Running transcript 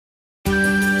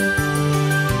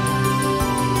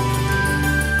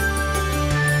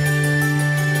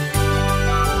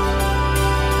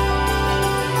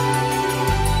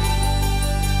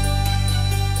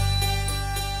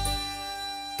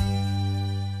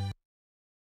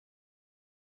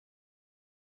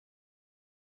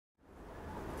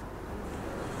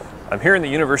I'm here in the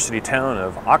university town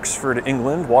of Oxford,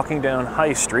 England, walking down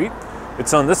High Street.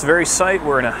 It's on this very site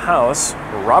where in a house,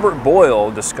 Robert Boyle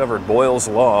discovered Boyle's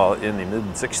law in the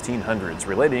mid-1600s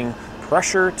relating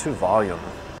pressure to volume.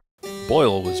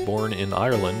 Boyle was born in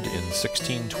Ireland in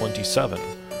 1627.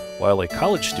 While a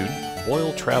college student,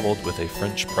 Boyle traveled with a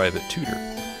French private tutor.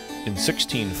 In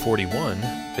 1641,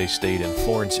 they stayed in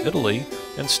Florence, Italy,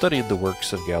 and studied the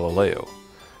works of Galileo.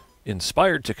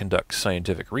 Inspired to conduct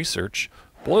scientific research,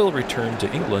 Boyle returned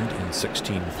to England in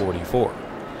 1644.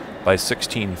 By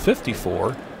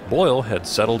 1654, Boyle had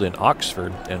settled in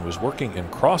Oxford and was working in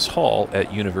Cross Hall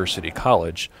at University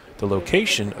College, the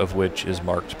location of which is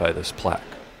marked by this plaque.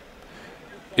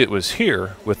 It was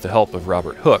here, with the help of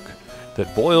Robert Hooke,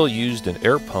 that Boyle used an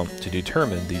air pump to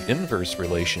determine the inverse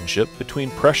relationship between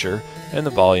pressure and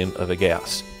the volume of a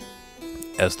gas.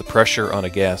 As the pressure on a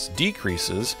gas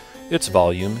decreases, its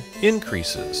volume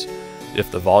increases. If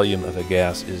the volume of a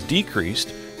gas is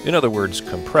decreased, in other words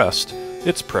compressed,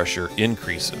 its pressure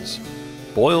increases.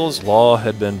 Boyle's law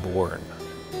had been born.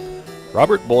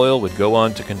 Robert Boyle would go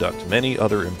on to conduct many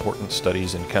other important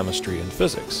studies in chemistry and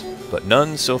physics, but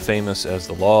none so famous as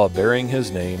the law bearing his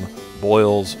name,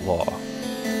 Boyle's Law.